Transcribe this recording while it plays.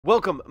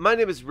Welcome, my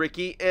name is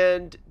Ricky,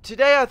 and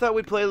today I thought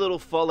we'd play a little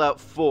Fallout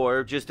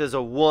 4 just as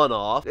a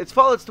one-off. It's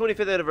Fallout's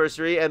 25th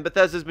anniversary, and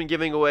Bethesda's been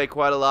giving away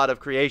quite a lot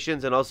of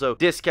creations and also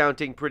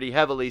discounting pretty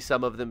heavily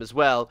some of them as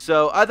well.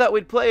 So I thought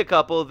we'd play a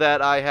couple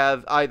that I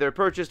have either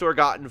purchased or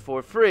gotten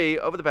for free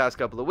over the past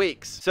couple of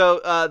weeks. So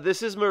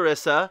this is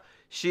Marissa.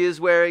 She is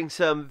wearing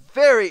some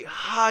very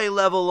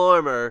high-level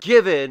armor,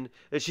 given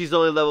that she's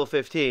only level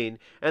 15.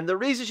 And the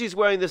reason she's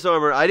wearing this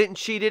armor, I didn't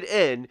cheat it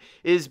in,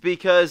 is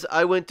because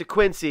I went to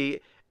Quincy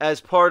as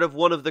part of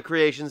one of the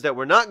creations that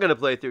we're not going to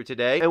play through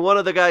today. And one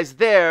of the guys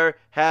there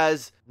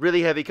has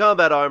really heavy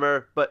combat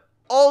armor, but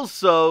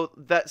also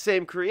that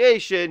same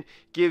creation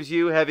gives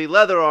you heavy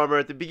leather armor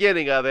at the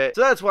beginning of it.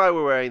 So that's why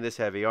we're wearing this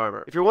heavy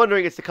armor. If you're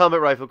wondering, it's the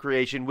combat rifle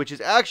creation, which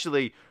is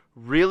actually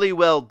really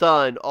well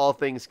done, all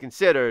things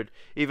considered,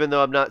 even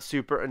though I'm not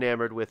super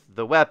enamored with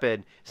the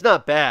weapon. It's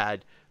not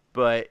bad,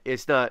 but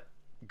it's not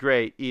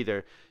great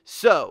either.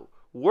 So,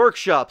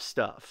 workshop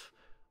stuff.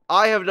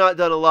 I have not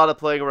done a lot of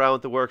playing around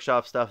with the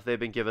workshop stuff they've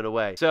been giving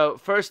away. So,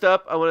 first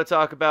up, I want to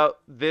talk about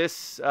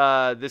this.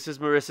 This is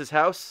Marissa's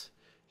house.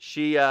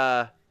 She,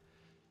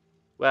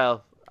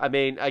 well, I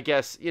mean, I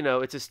guess, you know,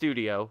 it's a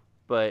studio,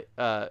 but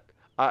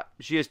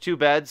she has two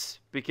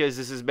beds because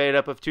this is made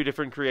up of two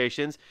different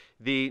creations.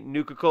 The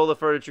Nuka-Cola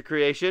furniture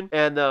creation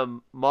and the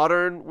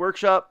modern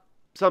workshop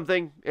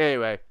something.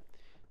 Anyway,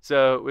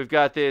 so we've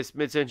got this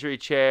mid-century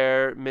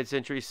chair,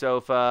 mid-century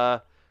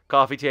sofa,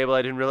 coffee table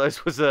I didn't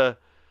realize was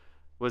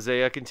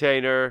a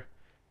container.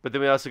 But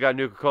then we also got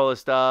Nuka-Cola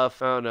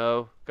stuff. I don't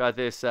know. Got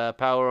this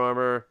power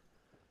armor.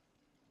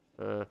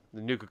 The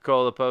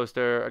Nuka-Cola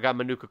poster. I got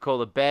my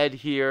Nuka-Cola bed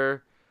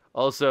here.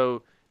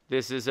 Also,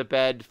 this is a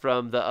bed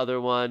from the other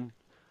one.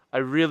 I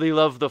really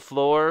love the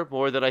floor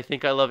more than I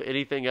think I love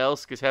anything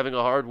else, because having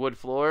a hardwood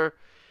floor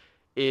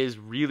is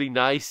really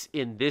nice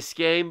in this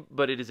game,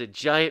 but it is a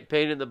giant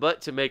pain in the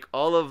butt to make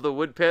all of the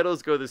wood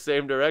panels go the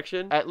same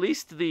direction. At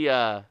least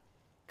the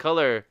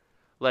color,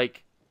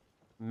 like,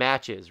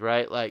 matches,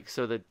 right? Like,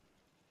 so that,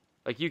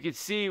 like, you can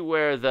see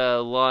where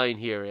the line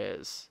here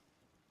is.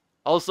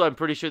 Also, I'm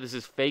pretty sure this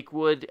is fake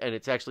wood, and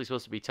it's actually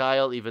supposed to be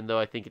tile, even though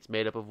I think it's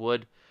made up of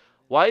wood.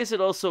 Why is it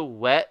also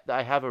wet?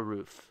 I have a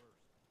roof.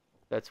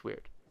 That's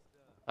weird.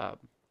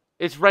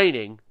 It's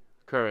raining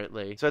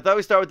currently. So I thought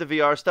we'd start with the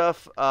VR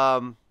stuff. I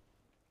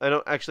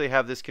don't actually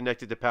have this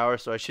connected to power,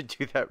 so I should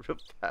do that real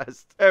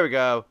fast. There we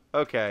go.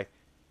 Okay.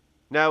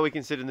 Now we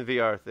can sit in the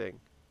VR thing.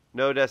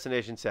 No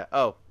destination set.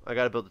 Oh, I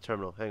gotta build the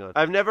terminal. Hang on.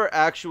 I've never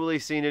actually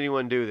seen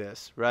anyone do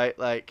this, right?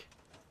 Like,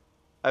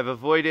 I've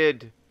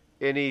avoided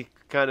any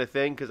kind of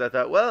thing because I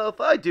thought, well, if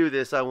I do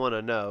this, I want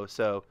to know.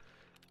 So,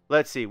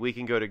 let's see. We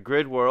can go to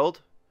Grid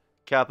World,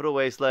 Capital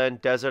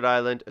Wasteland, Desert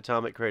Island,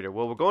 Atomic Crater.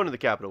 Well, we're going to the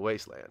Capital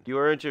Wasteland. You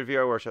are into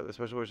VR workshop. The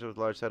special workshop with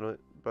large settlement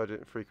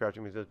budget, free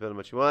crafting means build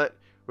what you want.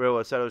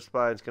 Railroad settlement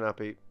supplies cannot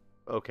be.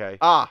 Okay.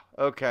 Ah,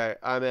 okay.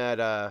 I'm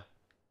at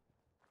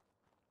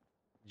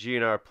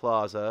GNR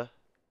Plaza.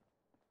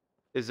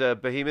 Is a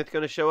behemoth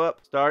going to show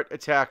up? Start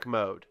attack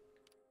mode.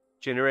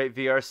 Generate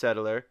VR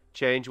settler.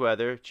 Change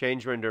weather.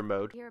 Change render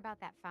mode. Hear about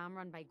that farm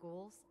run by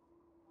ghouls?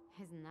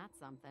 Isn't that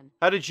something?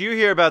 How did you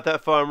hear about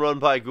that farm run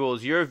by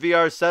ghouls? You're a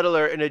VR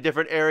settler in a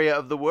different area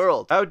of the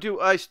world. How do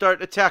I start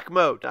attack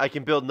mode? I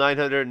can build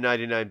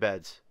 999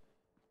 beds.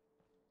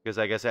 Because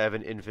I guess I have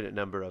an infinite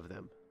number of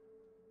them.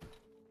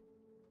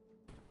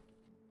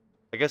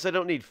 I guess I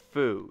don't need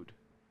food.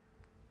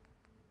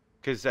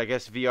 Because I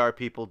guess VR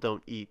people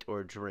don't eat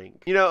or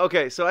drink. You know,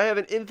 okay, so I have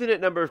an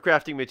infinite number of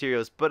crafting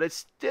materials, but it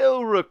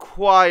still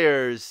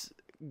requires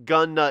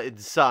gun nut and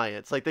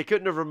science. Like, they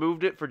couldn't have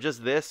removed it for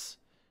just this.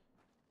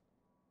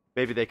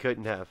 Maybe they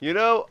couldn't have. You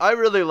know, I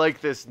really like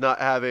this not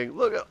having...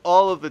 Look at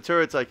all of the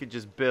turrets I could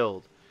just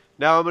build.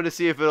 Now I'm going to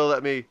see if it'll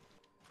let me...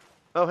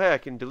 Oh, hey, I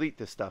can delete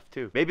this stuff,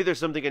 too. Maybe there's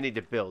something I need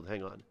to build.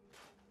 Hang on.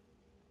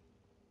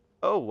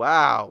 Oh,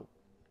 wow.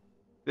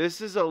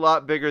 This is a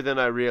lot bigger than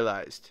I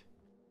realized.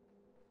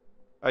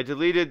 I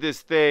deleted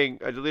this thing.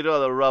 I deleted all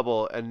the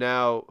rubble, and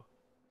now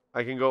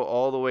I can go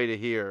all the way to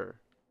here.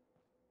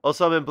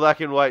 Also, I'm in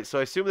black and white, so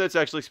I assume that's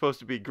actually supposed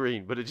to be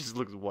green, but it just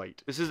looks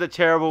white. This is a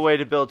terrible way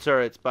to build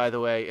turrets, by the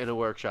way, in a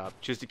workshop,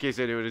 just in case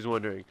anyone is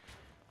wondering.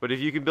 But if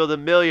you can build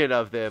 1,000,000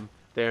 of them,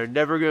 they're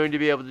never going to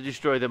be able to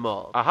destroy them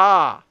all.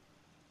 Aha!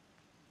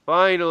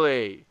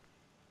 Finally!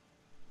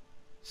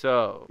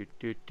 So,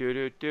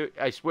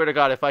 I swear to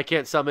God, if I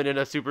can't summon in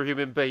a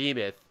superhuman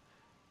behemoth,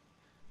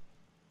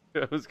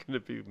 I was gonna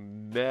be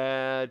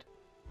mad.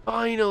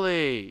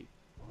 Finally!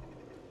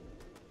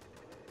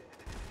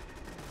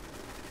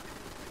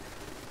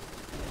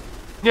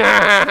 You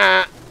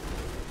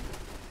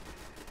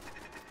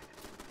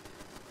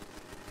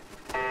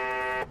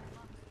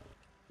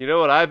know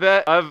what I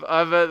bet? I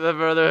bet the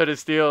Brotherhood of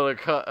Steel it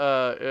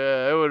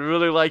would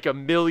really like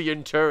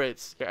 1,000,000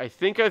 turrets. Okay, I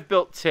think I've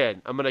built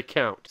 10. I'm gonna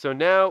count. So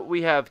now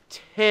we have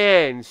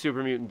 10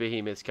 super mutant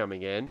behemoths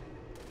coming in.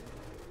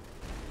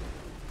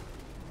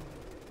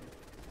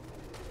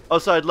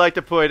 Also, I'd like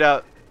to point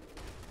out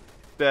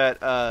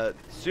that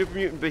super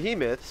mutant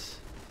behemoths.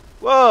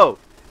 Whoa!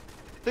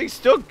 Thing's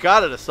still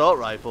got an assault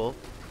rifle.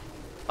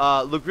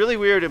 look really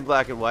weird in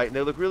black and white, and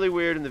they look really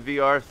weird in the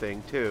VR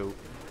thing, too.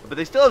 But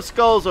they still have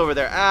skulls over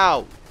there.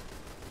 Ow!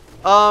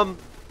 Am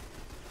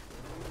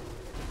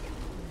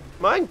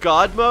I in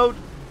God mode?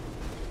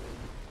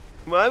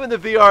 When I'm in the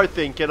VR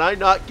thing, can I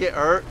not get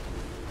hurt?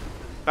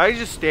 Can I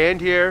just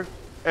stand here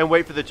and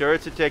wait for the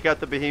turrets to take out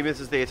the behemoths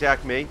as they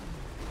attack me?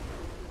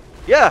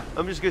 Yeah,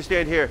 I'm just gonna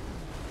stand here.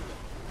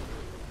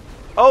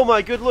 Oh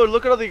my good lord,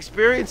 look at all the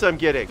experience I'm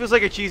getting. Feels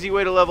like a cheesy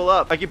way to level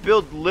up. I can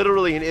build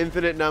literally an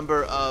infinite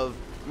number of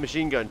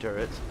machine gun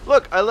turrets.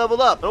 Look, I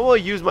leveled up. I don't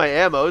want to use my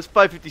ammo. It's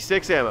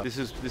 556 ammo. This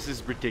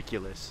is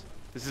ridiculous.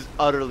 This is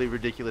utterly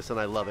ridiculous, and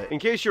I love it. In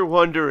case you're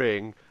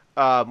wondering,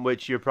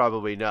 which you're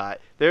probably not,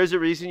 there's a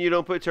reason you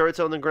don't put turrets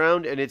on the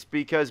ground, and it's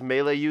because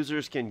melee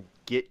users can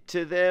get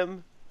to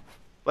them.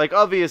 Like,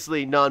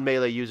 obviously,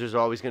 non-melee users are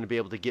always going to be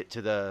able to get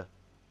to the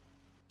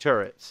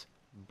turrets,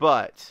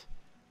 but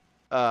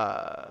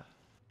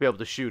be able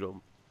to shoot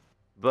them.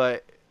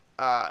 But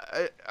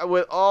I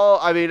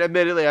mean,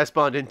 admittedly, I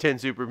spawned in 10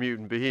 super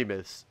mutant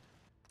behemoths,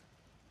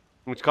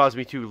 which caused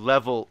me to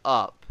level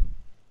up.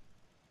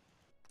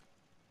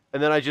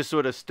 And then I just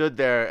sort of stood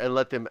there and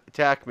let them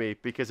attack me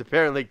because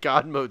apparently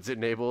God mode's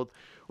enabled,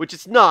 which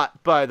it's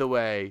not, by the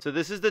way. So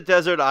this is the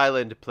desert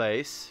island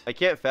place. I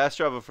can't fast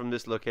travel from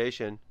this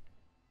location,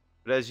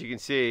 but as you can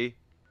see,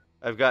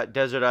 I've got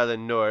Desert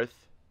Island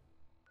North,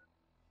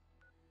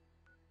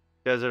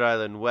 Desert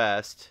Island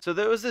West. So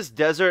there was this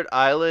desert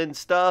island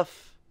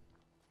stuff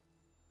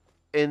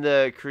in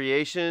the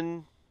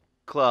creation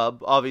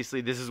club.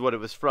 Obviously, this is what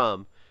it was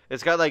from.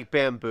 It's got like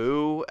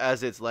bamboo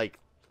as its like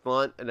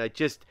font, and I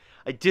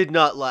did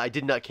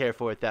not care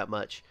for it that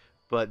much.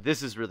 But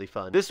this is really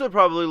fun. This would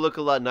probably look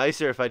a lot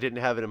nicer if I didn't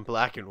have it in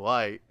black and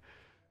white.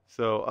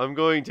 So I'm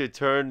going to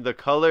turn the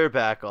color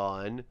back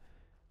on,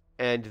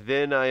 and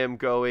then I am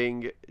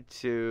going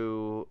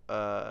to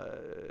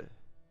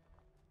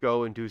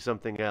go and do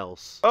something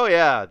else. Oh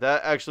yeah,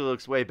 that actually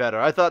looks way better.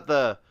 I thought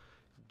the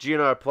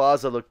GNR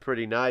Plaza looked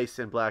pretty nice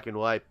in black and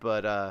white,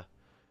 but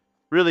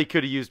really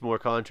could have used more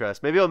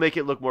contrast. Maybe I'll make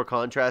it look more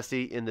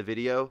contrasty in the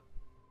video.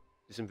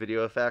 Do some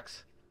video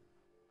effects.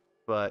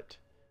 But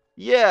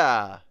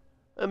yeah,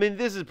 I mean,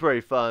 this is pretty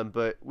fun,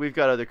 but we've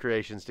got other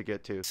creations to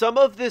get to. Some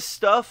of this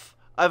stuff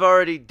I've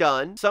already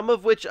done, some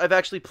of which I've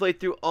actually played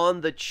through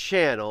on the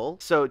channel.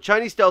 So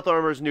Chinese stealth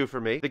armor is new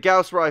for me. The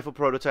Gauss rifle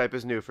prototype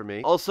is new for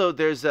me. Also,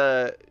 there's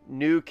a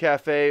new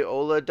Cafe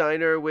Ola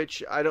diner,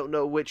 which I don't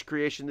know which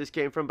creation this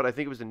came from, but I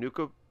think it was the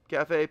Nuka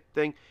Cafe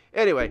thing.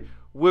 Anyway,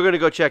 we're going to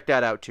go check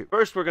that out too.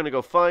 First, we're going to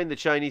go find the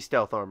Chinese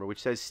stealth armor,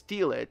 which says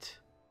steal it.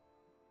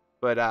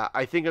 But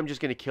I think I'm just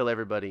going to kill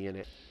everybody in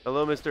it.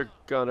 Hello, Mr.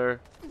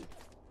 Gunner.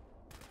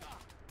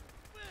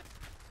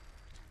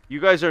 You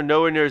guys are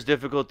nowhere near as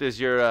difficult as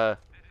your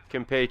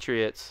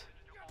compatriots.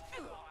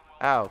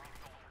 Ow.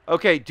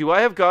 Okay, do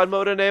I have God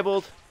mode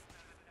enabled?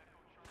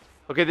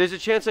 Okay, there's a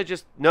chance I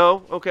just...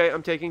 No, okay,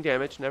 I'm taking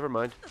damage. Never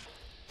mind.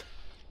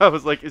 I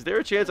was like, is there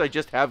a chance I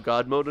just have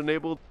God mode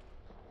enabled?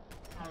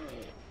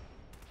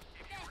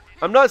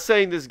 I'm not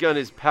saying this gun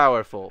is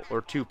powerful,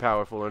 or too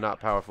powerful, or not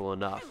powerful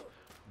enough.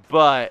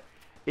 But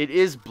it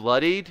is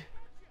bloodied.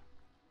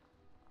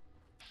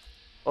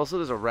 Also,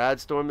 there's a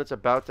rad storm that's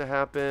about to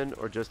happen,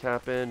 or just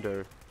happened,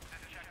 or...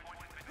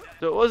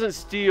 So it wasn't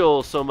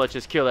steal so much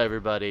as kill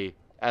everybody,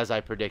 as I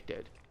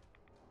predicted.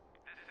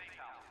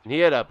 And he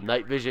had a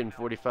night vision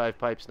 45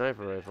 pipe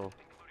sniper rifle.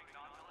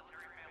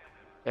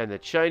 And the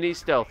Chinese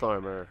stealth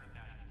armor.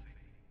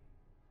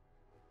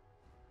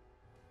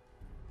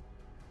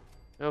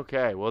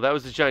 Okay, well that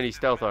was the Chinese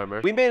stealth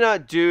armor. We may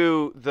not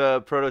do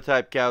the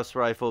prototype Gauss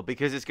rifle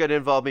because it's going to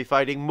involve me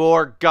fighting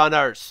more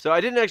gunners. So I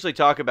didn't actually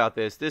talk about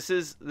this.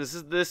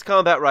 This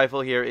combat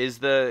rifle here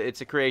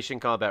it's a creation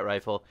combat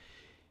rifle.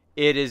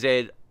 It is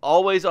an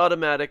always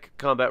automatic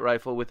combat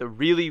rifle with a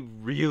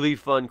really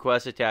fun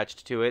quest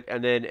attached to it,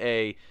 and then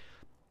a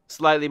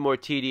slightly more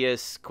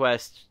tedious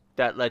quest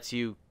that lets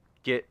you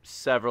get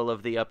several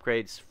of the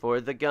upgrades for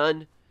the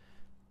gun.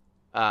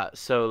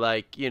 So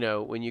like, you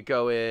know, when you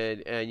go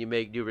in and you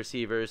make new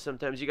receivers,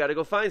 sometimes you got to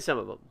go find some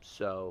of them.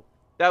 So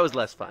that was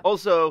less fun.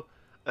 Also,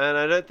 and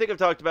I don't think I've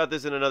talked about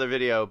this in another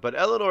video, but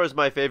Eleanor is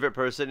my favorite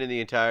person in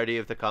the entirety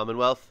of the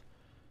Commonwealth.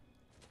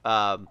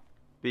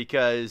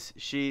 Because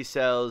she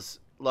sells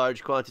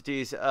large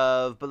quantities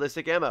of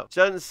ballistic ammo.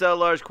 She doesn't sell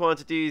large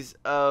quantities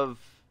of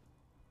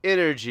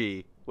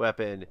energy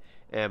weapon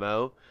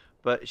ammo,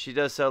 but she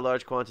does sell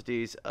large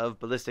quantities of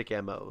ballistic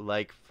ammo,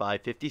 like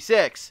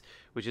 556,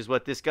 which is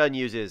what this gun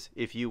uses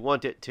if you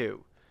want it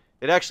to.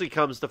 It actually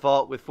comes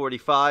default with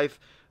 45,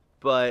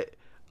 but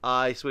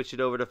I switched it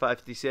over to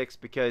 556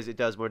 because it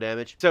does more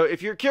damage. So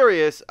if you're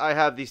curious, I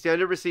have the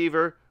standard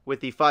receiver with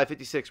the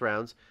 5.56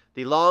 rounds.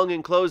 The long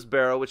enclosed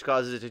barrel, which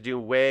causes it to do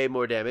way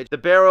more damage. The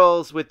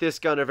barrels with this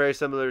gun are very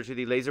similar to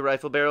the laser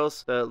rifle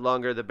barrels. The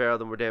longer the barrel,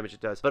 the more damage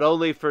it does. But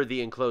only for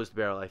the enclosed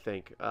barrel, I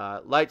think.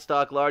 Light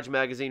stock, large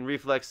magazine,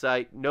 reflex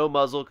sight, no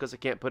muzzle because I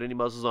can't put any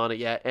muzzles on it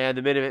yet. And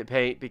the minimum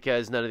paint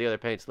because none of the other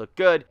paints look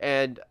good.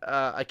 And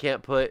I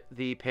can't put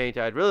the paint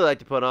I'd really like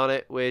to put on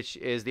it, which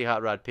is the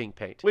Hot Rod Pink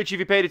paint. Which, if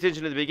you paid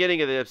attention to the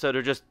beginning of the episode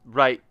or just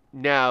right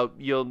now,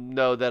 you'll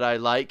know that I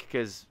like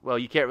because, well,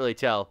 you can't really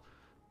tell.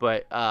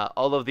 But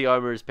all of the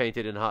armor is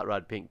painted in Hot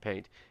Rod Pink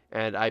paint.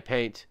 And I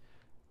paint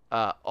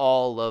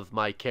all of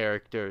my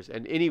characters.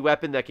 And any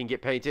weapon that can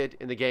get painted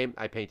in the game,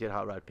 I painted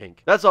Hot Rod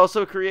Pink. That's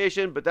also a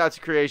creation, but that's a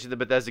creation that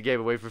Bethesda gave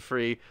away for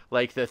free.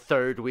 Like the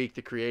 3rd week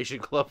the Creation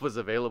Club was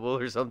available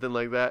or something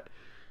like that.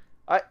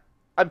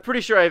 I'm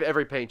pretty sure I have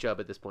every paint job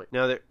at this point.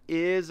 Now, there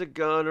is a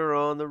gunner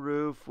on the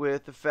roof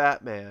with the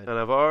Fat Man. And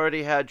I've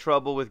already had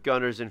trouble with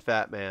gunners in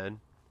Fat Men.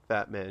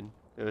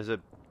 There's a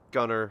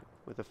gunner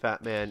with a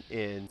Fat Man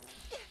in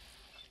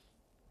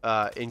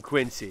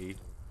Quincy,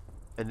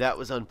 and that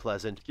was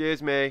unpleasant.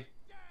 Excuse me,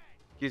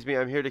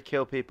 I'm here to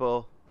kill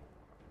people.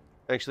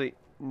 Actually,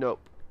 nope,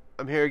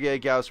 I'm here to get a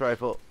Gauss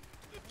rifle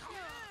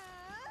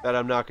that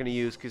I'm not going to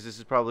use because this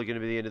is probably going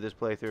to be the end of this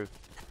playthrough.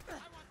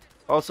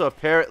 Also,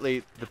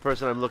 apparently the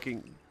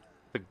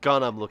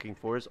gun I'm looking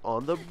for is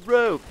on the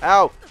roof.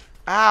 Ow,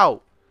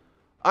 ow,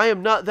 I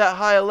am not that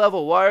high a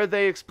level. Why are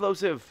they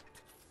explosive?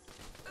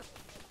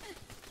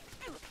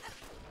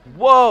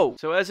 Whoa!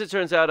 So as it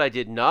turns out, I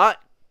did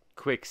not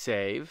quick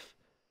save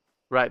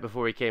right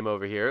before we came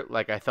over here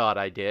like I thought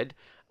I did.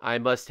 I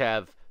must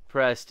have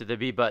pressed the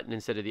B button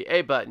instead of the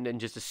A button and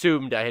just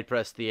assumed I had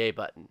pressed the A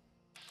button.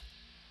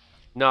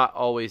 Not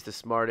always the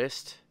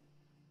smartest,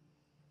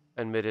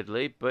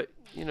 admittedly, but,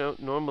 you know,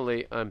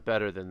 normally I'm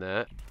better than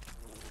that.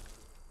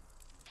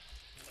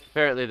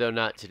 Apparently, though,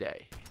 not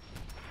today.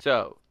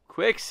 So,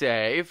 quick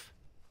save.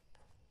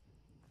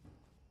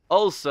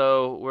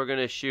 Also, we're going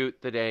to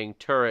shoot the dang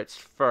turrets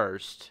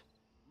first.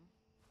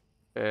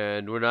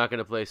 And we're not going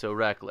to play so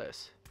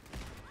reckless.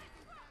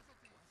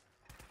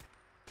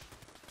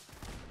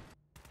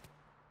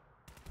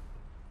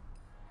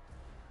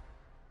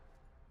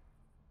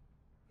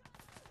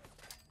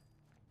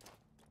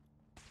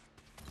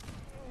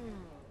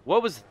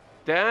 What was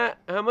that?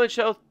 How much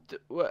health?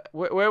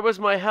 Where was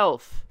my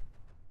health?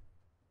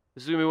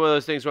 This is going to be one of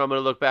those things where I'm going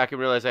to look back and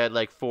realize I had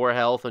like 4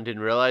 health and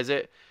didn't realize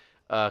it.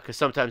 Because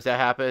sometimes that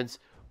happens.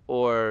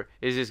 Or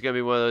is this going to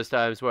be one of those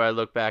times where I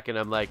look back and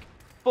I'm like,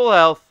 full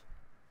health.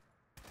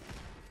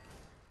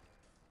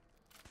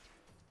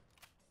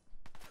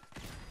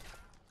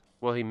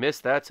 Well, he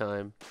missed that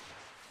time.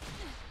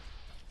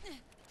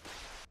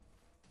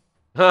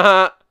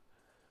 Haha.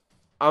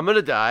 I'm going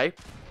to die.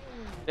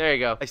 There you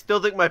go. I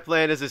still think my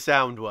plan is a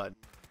sound one.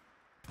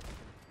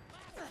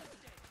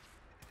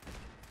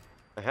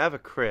 I have a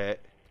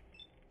crit.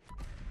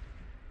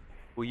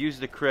 We'll use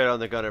the crit on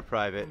the gunner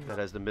private that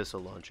has the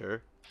missile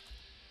launcher.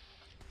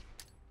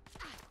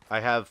 I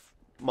have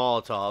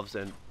Molotovs,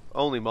 and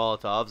only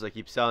Molotovs. I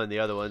keep selling the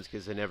other ones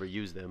because I never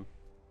use them.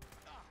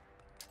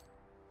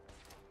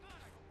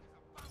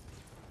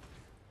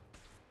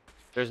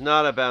 There's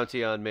not a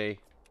bounty on me.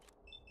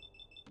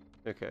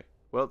 Okay.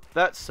 Well,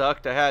 that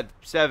sucked. I had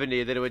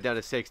 70, then it went down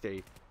to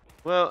 60.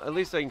 Well, at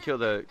least I can kill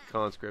the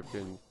conscript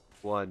in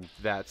one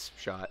VATS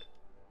shot.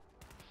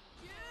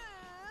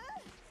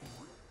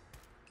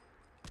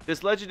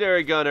 This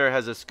legendary gunner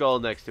has a skull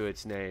next to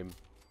its name,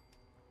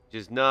 which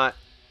is not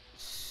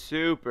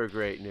super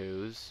great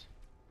news.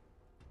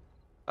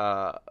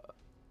 On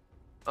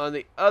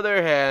the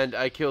other hand,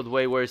 I killed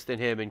way worse than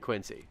him in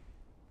Quincy.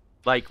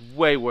 Like,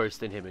 way worse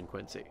than him in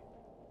Quincy.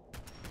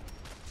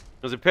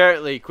 Because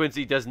apparently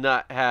Quincy does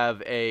not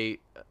have a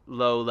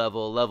low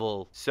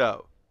level.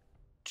 So,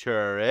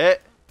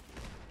 turret.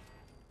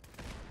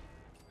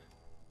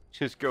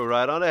 Just go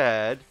right on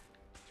ahead.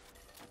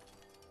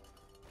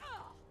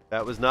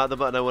 That was not the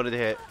button I wanted to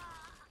hit.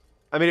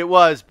 I mean, it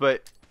was,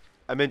 but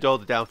I meant to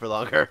hold it down for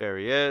longer. There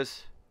he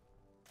is.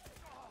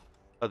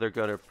 Other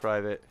gunner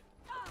private.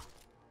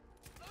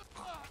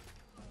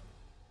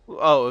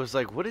 Oh, it was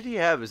like, what did he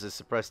have as a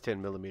suppressed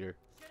 10mm?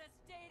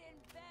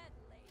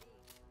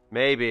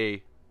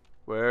 Maybe.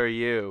 Where are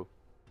you?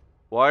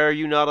 Why are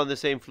you not on the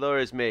same floor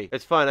as me?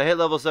 It's fine. I hit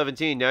level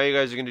 17. Now you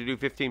guys are going to do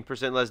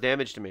 15% less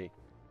damage to me.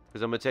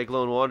 Because I'm going to take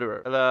Lone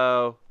Wanderer.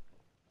 Hello.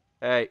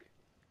 Hey.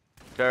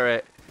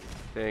 Turret.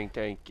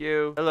 Thank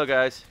you. Hello,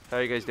 guys. How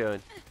are you guys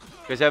doing?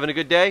 You guys having a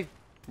good day?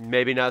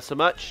 Maybe not so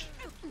much.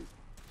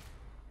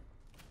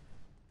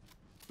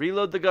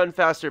 Reload the gun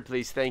faster,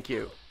 please. Thank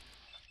you.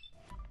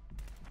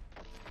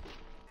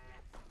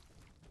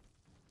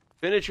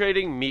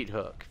 Penetrating meat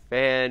hook.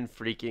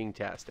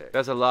 Fan-freaking-tastic.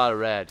 That's a lot of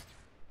red.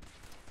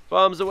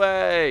 Bombs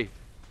away!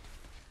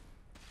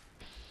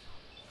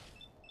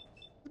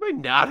 This might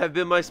not have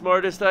been my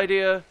smartest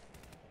idea.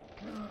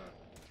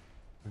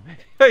 Maybe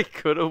I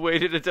could have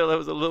waited until I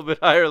was a little bit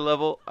higher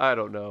level. I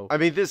don't know. I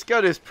mean, this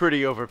gun is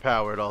pretty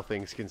overpowered, all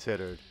things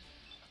considered.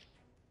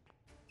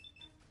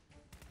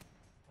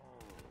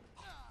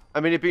 I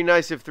mean, it'd be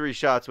nice if 3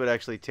 shots would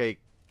actually take,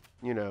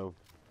 you know,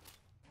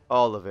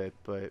 all of it,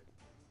 but...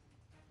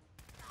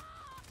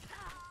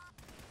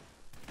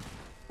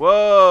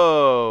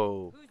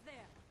 Whoa!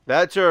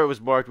 That turret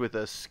was marked with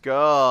a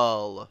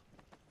skull.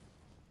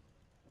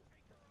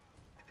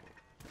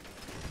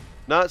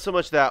 Not so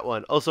much that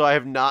one. Also, I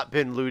have not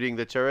been looting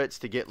the turrets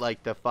to get,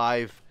 like, the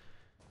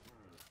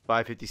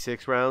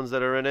 5.56 rounds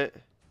that are in it.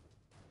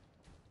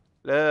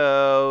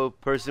 Hello,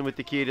 person with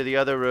the key to the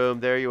other room.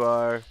 There you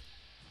are.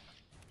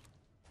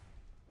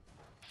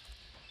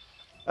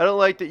 I don't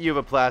like that you have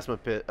a plasma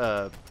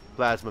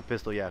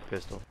pistol. Yeah,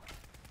 pistol.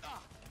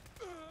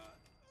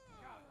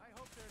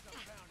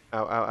 Ow,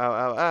 ow, ow,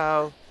 ow,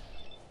 ow.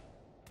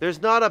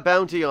 There's not a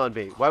bounty on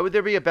me. Why would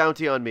there be a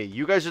bounty on me?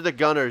 You guys are the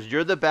gunners.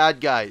 You're the bad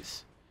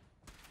guys.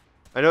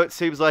 I know it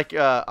seems like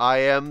I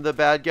am the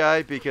bad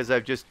guy because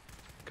I've just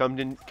come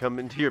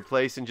into your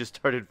place and just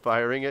started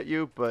firing at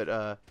you,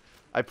 but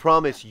I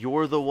promise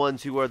you're the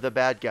ones who are the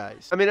bad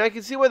guys. I mean, I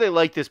can see why they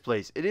like this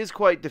place. It is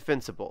quite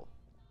defensible.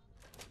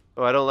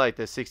 Oh, I don't like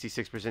the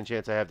 66%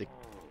 chance I have to...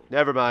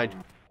 Never mind.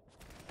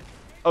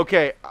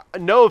 Okay,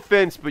 no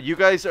offense, but you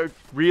guys are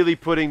really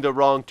putting the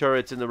wrong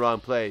turrets in the wrong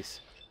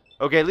place.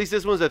 Okay, at least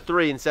this one's a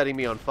 3 and setting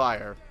me on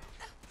fire.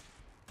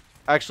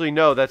 Actually,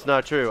 no, that's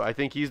not true. I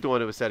think he's the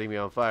one who was setting me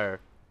on fire.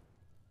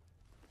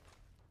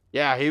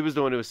 Yeah, he was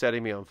the one who was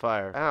setting me on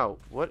fire. Ow,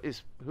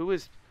 who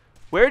is...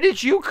 Where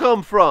did you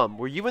come from?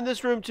 Were you in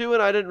this room too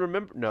and I didn't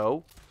remember?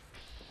 No.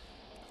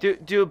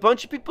 Do a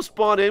bunch of people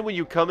spawn in when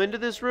you come into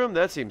this room?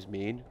 That seems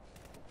mean.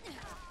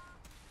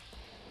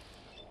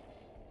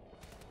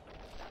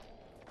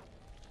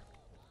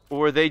 Or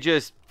were they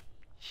just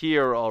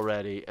here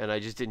already and I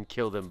just didn't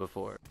kill them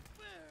before?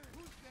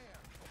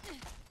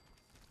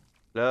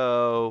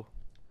 Hello?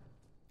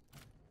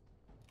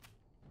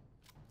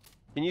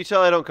 Can you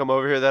tell I don't come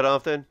over here that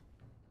often?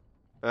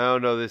 I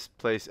don't know this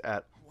place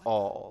at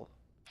all.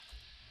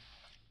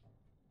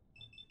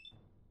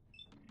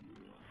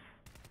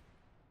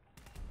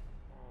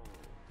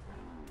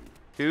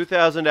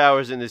 $2,000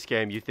 hours in this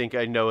game. You think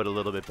I know it a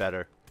little bit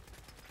better?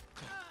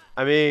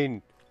 I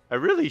mean, I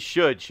really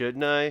should,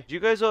 shouldn't I? Did you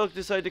guys all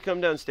decide to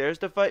come downstairs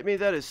to fight me?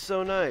 That is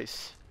so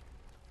nice.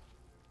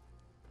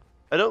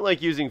 I don't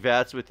like using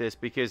VATS with this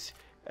because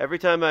every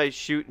time I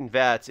shoot in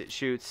VATS, it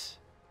shoots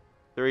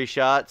 3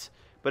 shots.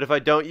 But if I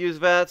don't use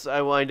VATS,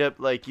 I wind up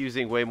like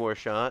using way more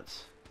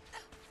shots.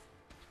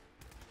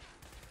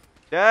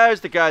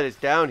 There's the guy that's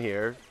down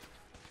here.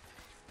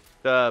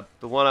 The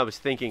one I was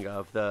thinking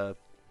of, the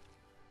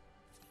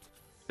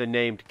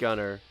named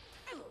gunner.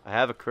 I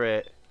have a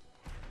crit.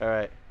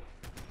 Alright.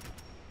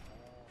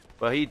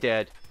 Well, he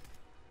dead.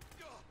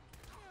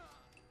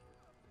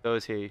 So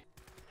is he.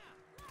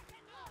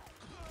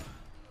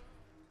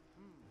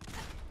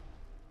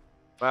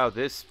 Wow,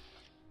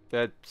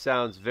 that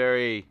sounds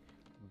very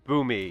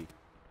boomy.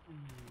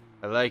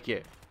 I like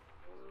it.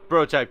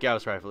 Prototype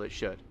Gauss rifle, it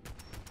should.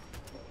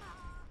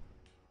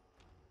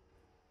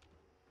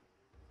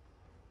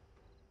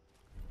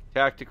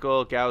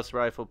 Tactical Gauss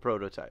rifle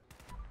prototype.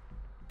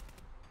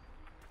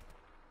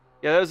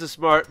 Yeah, that was a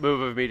smart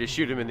move of me to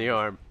shoot him in the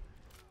arm.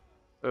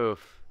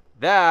 Oof.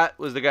 That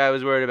was the guy I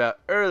was worried about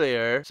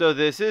earlier. So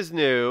this is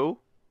new.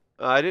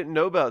 I didn't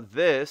know about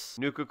this.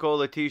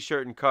 Nuka-Cola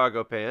t-shirt and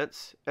cargo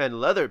pants.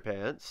 And leather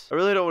pants. I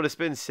really don't want to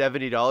spend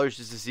 $70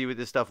 just to see what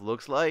this stuff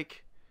looks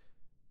like.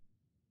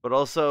 But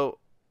also,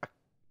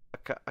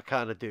 I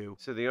kind of do.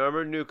 So the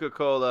armored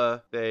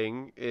Nuka-Cola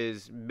thing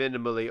is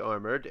minimally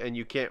armored, and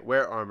you can't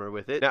wear armor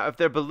with it. Now, if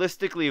they're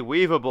ballistically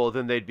weavable,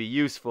 then they'd be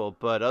useful,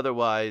 but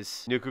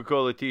otherwise,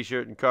 Nuka-Cola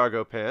t-shirt and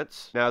cargo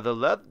pants. Now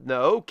the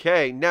no,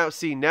 okay, now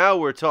see, now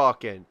we're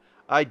talking.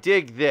 I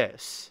dig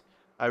this.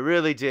 I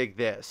really dig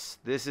this.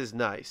 This is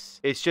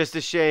nice. It's just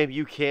a shame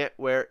you can't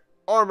wear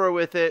armor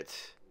with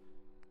it.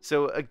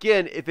 So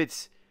again, if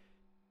it's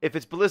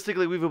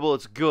ballistically weavable,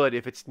 it's good.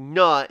 If it's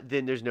not,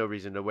 then there's no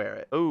reason to wear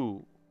it.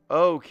 Ooh.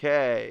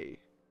 Okay.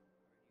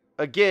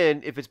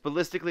 Again, if it's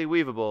ballistically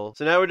weavable.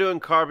 So now we're doing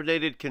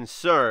carbonated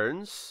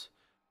concerns.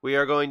 We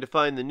are going to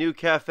find the new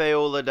Cafe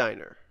Ola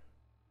Diner.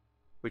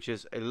 Which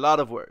is a lot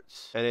of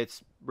words. And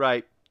it's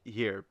right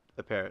here,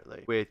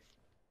 apparently. With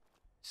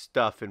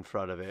stuff in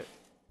front of it.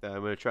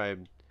 I'm going to try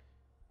and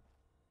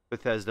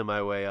Bethesda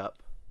my way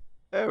up.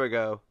 There we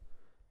go.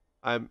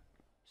 I'm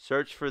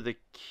search for the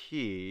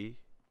key.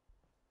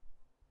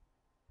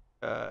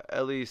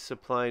 Ellie's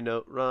supply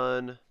note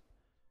run.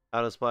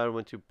 Out of supply,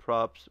 went to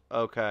props.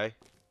 Okay.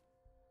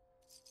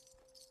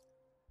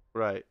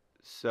 Right.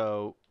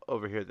 So,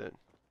 over here then.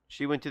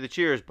 She went to the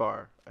Cheers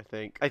bar, I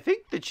think. I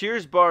think the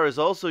Cheers bar is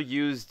also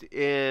used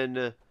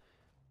in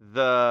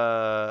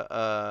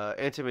the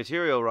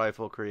anti-material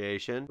rifle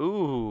creation.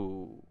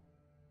 Ooh.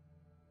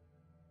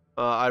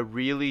 I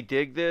really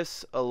dig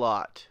this a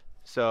lot.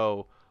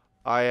 So,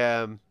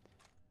 I'm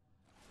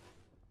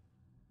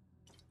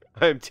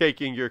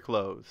taking your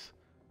clothes.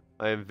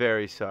 I am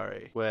very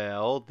sorry.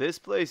 Well, this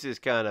place is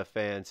kind of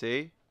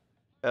fancy.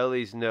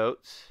 Ellie's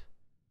notes.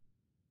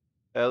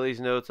 Ellie's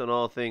notes on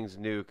all things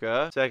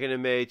Nuka. 2nd of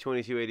May,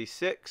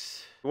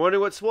 2286. You're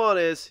wondering what Swan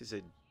is? He's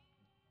a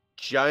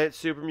giant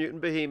super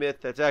mutant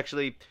behemoth that's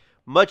actually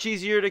much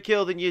easier to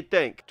kill than you'd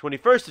think.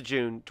 21st of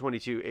June,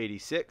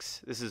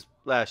 2286. This is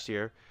last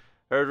year.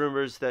 Heard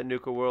rumors that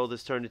Nuka World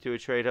has turned into a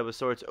trade hub of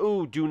sorts.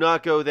 Ooh, do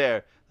not go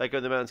there. Like,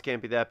 the mountains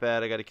can't be that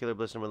bad. I got a killer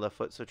blister on my left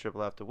foot, so Trip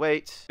will have to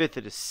wait. 5th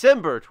of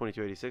December,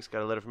 2286.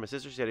 Got a letter from my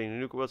sister. She's heading to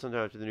Nuka World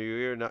sometime after the new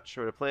year. Not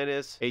sure what the plan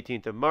is.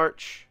 18th of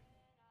March.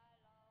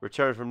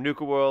 Return from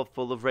Nuka World,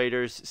 full of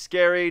raiders.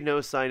 Scary, no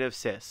sign of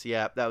sis.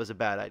 Yeah, that was a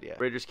bad idea.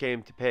 Raiders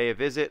came to pay a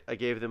visit. I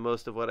gave them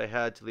most of what I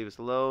had to leave us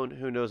alone.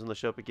 Who knows when they'll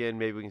show up again.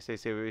 Maybe we can stay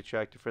safe. We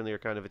attract a friendlier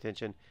kind of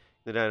attention.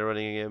 The diner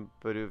running again,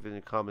 but who've in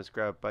the comments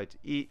grab a bite to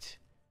eat.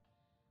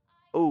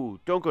 Oh,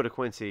 don't go to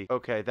Quincy.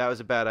 Okay, that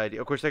was a bad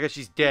idea. Of course, I guess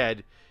she's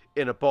dead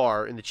in a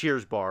bar, in the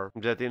Cheers bar.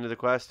 Is that the end of the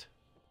quest?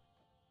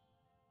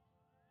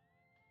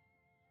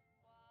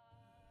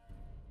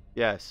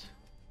 Yes.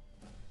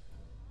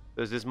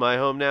 So is this my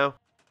home now?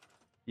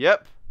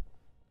 Yep.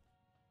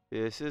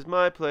 This is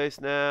my place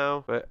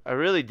now. But I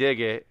really dig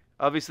it.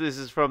 Obviously, this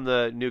is from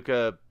the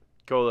Nuka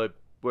Cola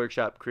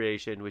Workshop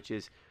creation, which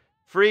is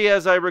free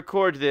as I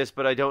record this,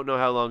 but I don't know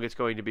how long it's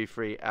going to be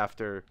free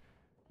after...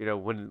 You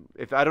know,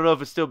 I don't know if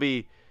it'll still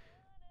be,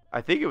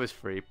 I think it was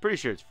free. Pretty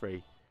sure it's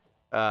free.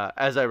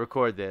 As I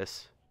record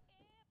this.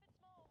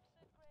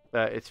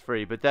 It's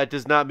free, but that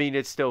does not mean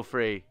it's still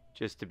free,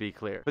 just to be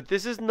clear. But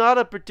this is not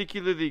a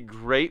particularly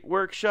great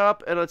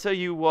workshop, and I'll tell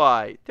you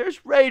why.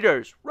 There's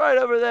raiders right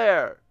over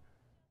there.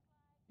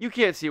 You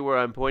can't see where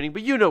I'm pointing,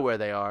 but you know where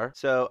they are.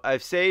 So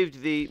I've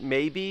saved the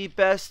maybe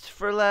best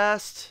for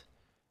last.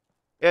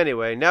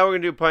 Anyway, now we're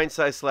going to do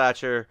pint-sized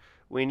slasher.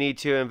 We need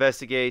to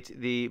investigate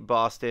the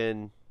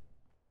Boston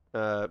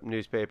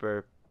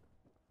newspaper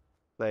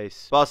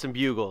place. Boston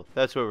Bugle.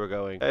 That's where we're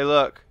going. Hey,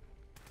 look.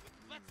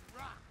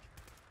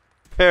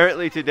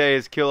 Apparently today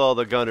is Kill All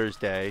the Gunners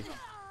Day.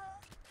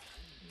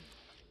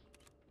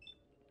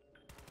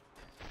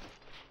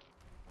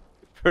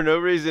 For no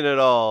reason at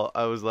all,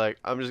 I was like,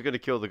 I'm just going to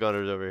kill the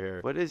gunners over here.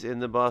 What is in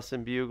the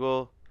Boston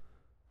Bugle?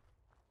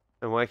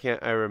 And why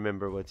can't I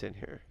remember what's in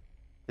here?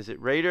 Is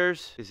it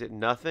Raiders? Is it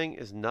nothing?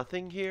 Is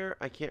nothing here?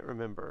 I can't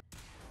remember.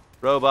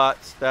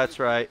 Robots. That's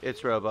right.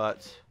 It's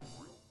robots.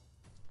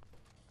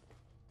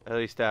 At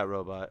least that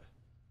robot.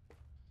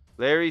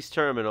 Larry's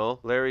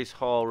Terminal. Larry's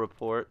Hall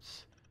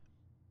reports.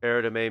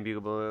 Error domain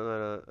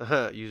bugle.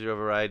 User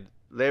override.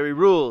 Larry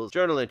rules.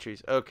 Journal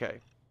entries. Okay.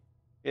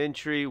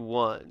 Entry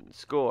 1.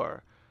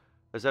 Score.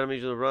 As that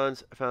usual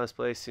runs, I found this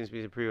place. Seems to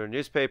be a pre-order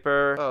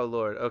newspaper. Oh,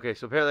 Lord. Okay,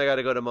 so apparently I got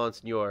to go to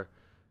Monsignor.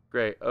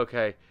 Great.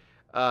 Okay.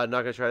 Not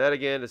going to try that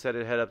again. Decided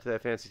to head up to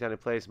that fancy sounding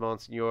place,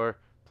 Monsignor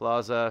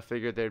Plaza.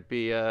 Figured there'd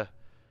be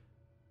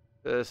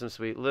some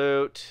sweet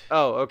loot.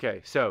 Oh,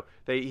 okay. So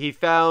he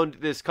found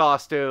this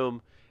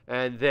costume,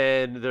 and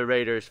then the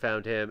raiders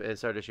found him and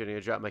started shooting. I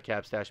dropped my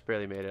cap stash.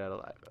 Barely made it out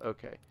alive.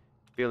 Okay.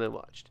 Feeling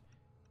watched.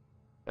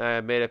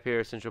 I made up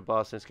here, Central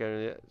Boston,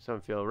 scattering.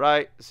 Some feel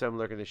right, some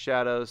lurk in the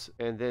shadows,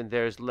 and then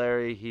there's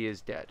Larry. He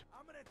is dead.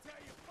 I'm gonna tell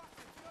you,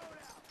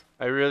 fucking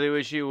I really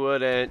wish you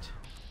wouldn't.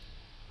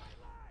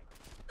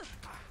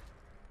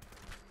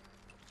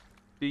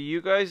 Do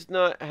you guys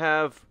not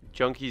have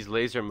Junkie's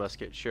laser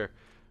musket? Sure.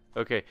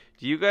 Okay.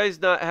 Do you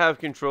guys not have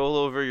control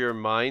over your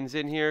mines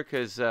in here?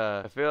 Because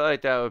I feel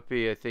like that would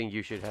be a thing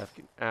you should have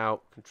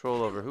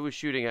control over. Who is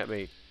shooting at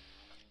me?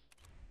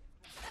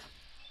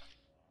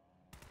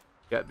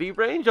 Yeah, the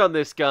range on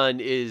this gun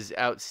is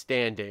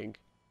outstanding.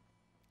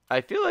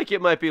 I feel like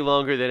it might be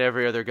longer than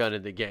every other gun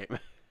in the game.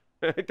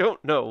 I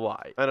don't know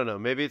why. I don't know.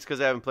 Maybe it's because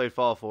I haven't played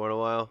Fall 4 in a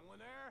while.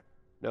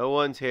 No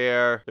one's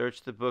here.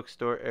 Search the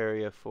bookstore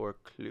area for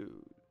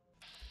clues.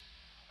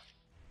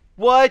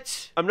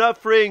 What? I'm not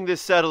freeing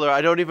this settler.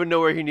 I don't even know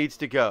where he needs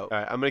to go.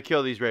 Alright, I'm gonna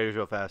kill these raiders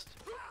real fast.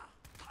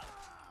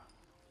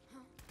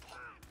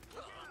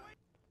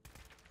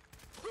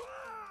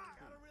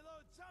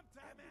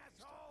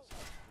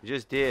 You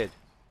just did.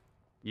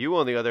 You,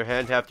 on the other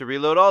hand, have to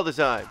reload all the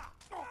time.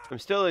 I'm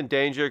still in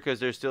danger because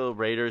there's still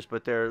raiders,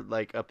 but they're,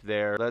 like, up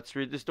there. Let's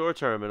read the store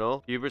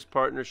terminal. Hubris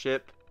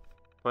Partnership.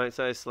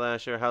 Pint-sized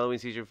slasher. Halloween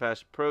season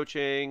fast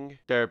approaching.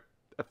 They're,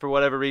 for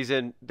whatever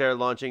reason, they're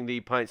launching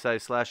the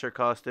pint-sized slasher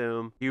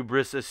costume.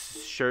 Hubris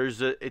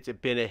assures it's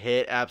been a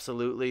hit.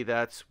 Absolutely.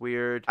 That's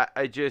weird.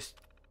 I just...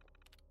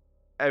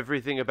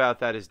 Everything about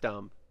that is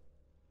dumb.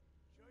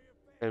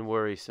 And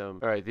worrisome.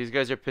 Alright, these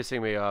guys are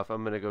pissing me off.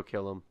 I'm gonna go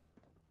kill them.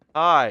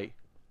 Hi.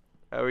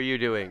 How are you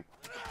doing?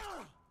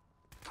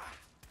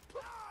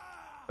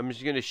 I'm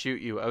just gonna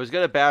shoot you. I was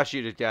gonna bash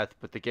you to death,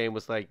 but the game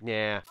was like,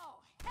 nah.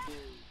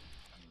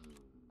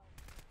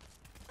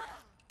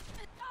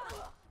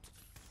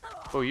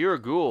 Oh, you're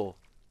a ghoul.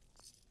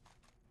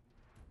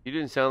 You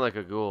didn't sound like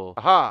a ghoul.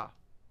 Aha!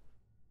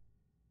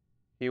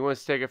 He wants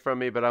to take it from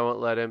me, but I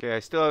won't let him. Okay, I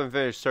still haven't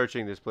finished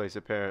searching this place,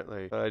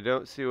 apparently. But I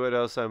don't see what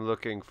else I'm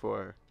looking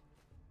for.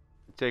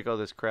 Take all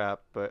this crap,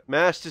 but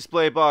mash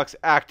display box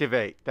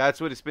activate. That's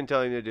what it's been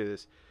telling me to do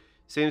this.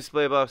 Same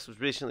display box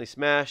was recently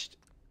smashed.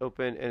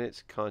 Open and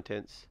its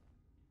contents.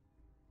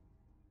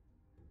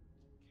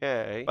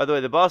 Okay. By the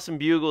way, the Boston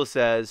Bugle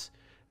says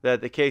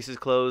that the case is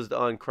closed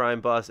on crime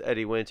boss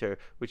Eddie Winter,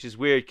 which is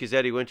weird because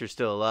Eddie Winter's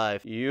still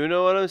alive. You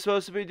know what I'm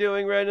supposed to be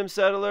doing, random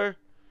settler?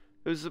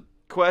 There's a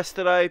quest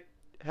that I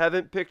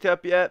haven't picked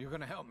up yet. You're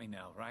gonna help me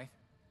now, right?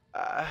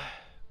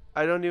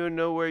 I don't even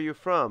know where you're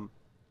from.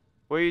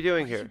 What are you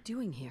doing here? What are you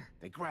doing here?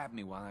 They grabbed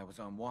me while I was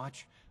on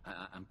watch.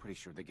 I'm pretty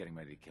sure they're getting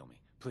ready to kill me.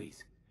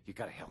 Please, you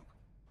gotta help.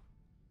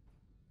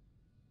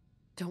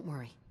 Don't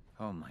worry.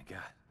 Oh my god.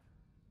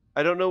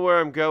 I don't know where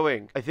I'm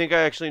going. I think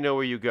I actually know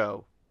where you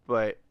go,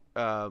 but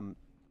I'm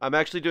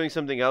actually doing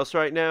something else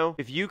right now.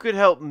 If you could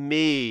help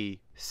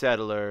me,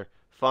 settler,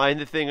 find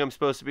the thing I'm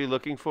supposed to be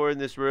looking for in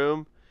this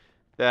room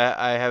that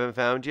I haven't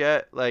found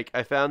yet. Like,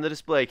 I found the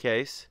display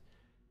case,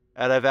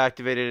 and I've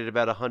activated it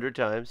about 100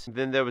 times.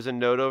 Then there was a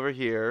note over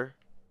here.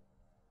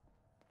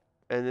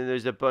 And then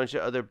there's a bunch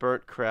of other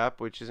burnt crap,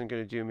 which isn't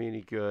going to do me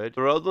any good.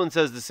 The road one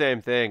says the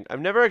same thing. I've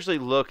never actually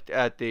looked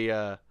at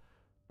the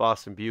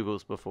Boston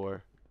Bugles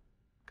before.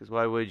 Because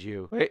why would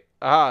you? Wait.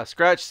 Aha.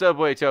 Scratch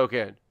subway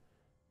token.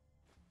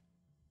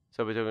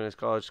 Subway token is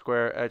College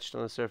Square etched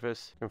on the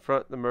surface.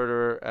 Confront the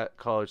murderer at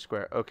College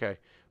Square. Okay.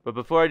 But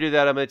before I do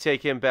that, I'm going to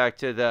take him back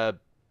to the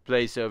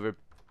place over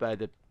by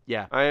the...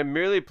 Yeah. I am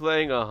merely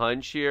playing a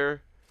hunch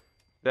here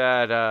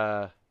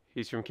that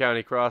he's from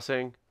County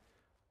Crossing.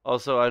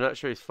 Also, I'm not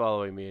sure he's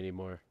following me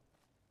anymore.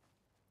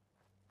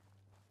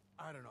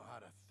 I don't know how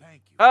to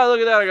thank you. Oh, look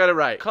at that. I got it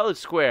right. College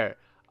Square.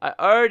 I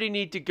already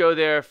need to go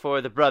there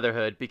for the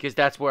Brotherhood because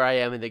that's where I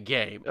am in the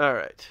game.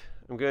 Alright.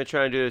 I'm going to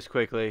try and do this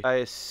quickly. I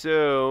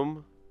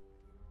assume...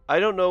 I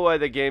don't know why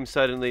the game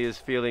suddenly is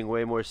feeling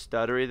way more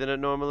stuttery than it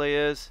normally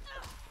is.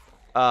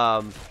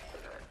 Ow.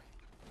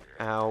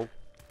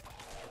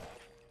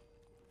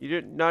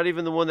 You're not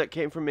even the one that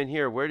came from in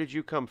here. Where did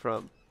you come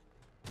from?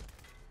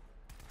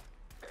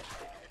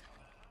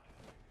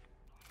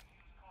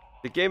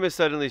 The game has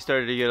suddenly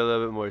started to get a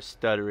little bit more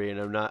stuttery, and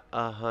I'm not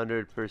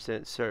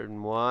 100%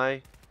 certain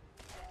why.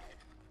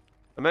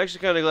 I'm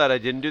actually kind of glad I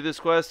didn't do this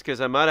quest, because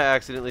I might have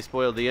accidentally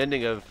spoiled the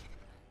ending of...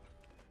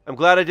 I'm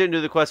glad I didn't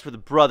do the quest for the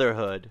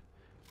Brotherhood,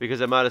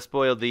 because I might have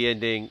spoiled the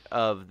ending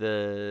of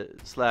the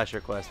slasher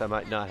quest. I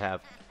might not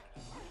have.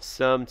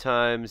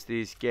 Sometimes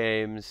these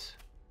games,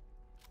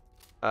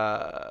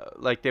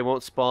 like they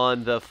won't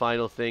spawn the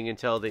final thing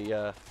until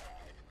the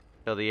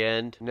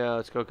end. Now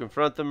let's go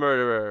confront the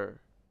murderer.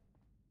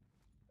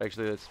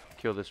 Actually, let's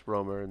kill this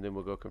roamer, and then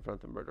we'll go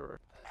confront the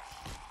murderer.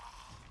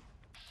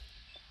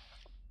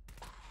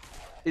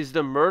 Is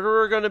the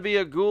murderer going to be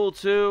a ghoul,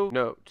 too?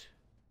 Note.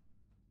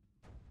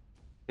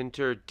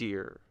 Enter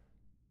deer.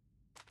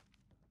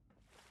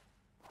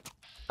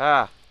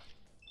 Ah.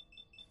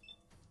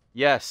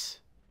 Yes.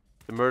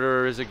 The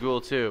murderer is a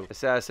ghoul, too.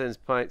 Assassin's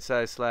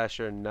pint-sized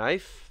slasher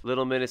knife.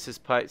 Little Menace's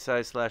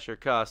pint-sized slasher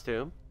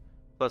costume.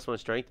 +1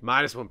 strength,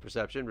 -1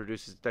 perception,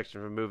 reduces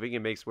detection from moving,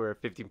 and makes wear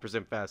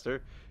 15%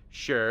 faster.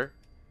 Sure.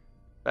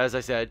 As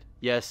I said,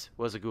 yes,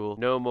 was a ghoul.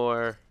 No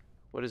more.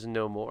 What is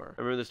no more?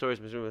 I remember the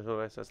stories with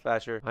my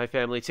slasher. My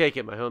family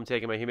taken, my home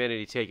taken, my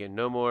humanity taken.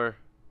 No more.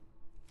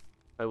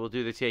 I will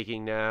do the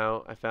taking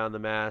now. I found the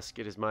mask.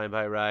 It is mine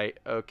by right.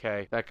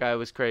 Okay. That guy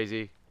was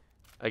crazy.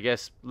 I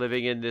guess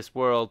living in this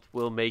world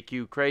will make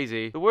you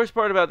crazy. The worst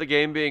part about the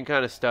game being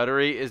kind of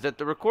stuttery is that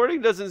the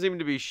recording doesn't seem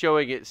to be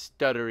showing it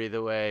stuttery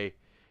the way...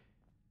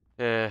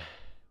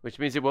 which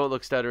means it won't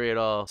look stuttery at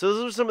all. So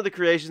those are some of the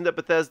creations that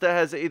Bethesda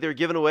has either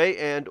given away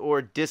and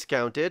or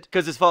discounted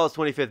because it's Fallout's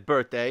 25th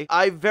birthday.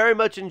 I very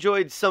much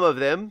enjoyed some of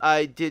them.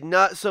 I did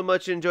not so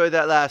much enjoy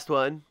that last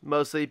one,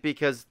 mostly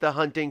because the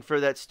hunting for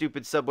that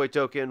stupid subway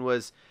token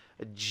was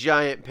a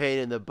giant pain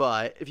in the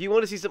butt. If you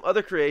want to see some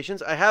other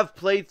creations, I have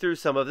played through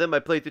some of them. I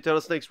played through Tunnel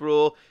Snake's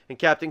Rule and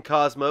Captain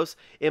Cosmos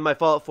in my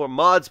Fallout 4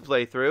 mods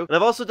playthrough. And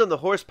I've also done the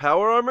horse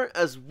power armor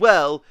as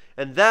well,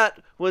 and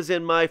that was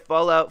in my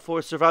Fallout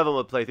 4 survival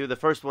mode playthrough, the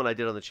first one I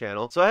did on the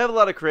channel. So I have a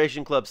lot of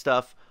Creation Club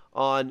stuff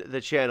on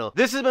the channel.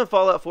 This has been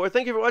Fallout 4.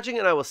 Thank you for watching,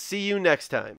 and I will see you next time.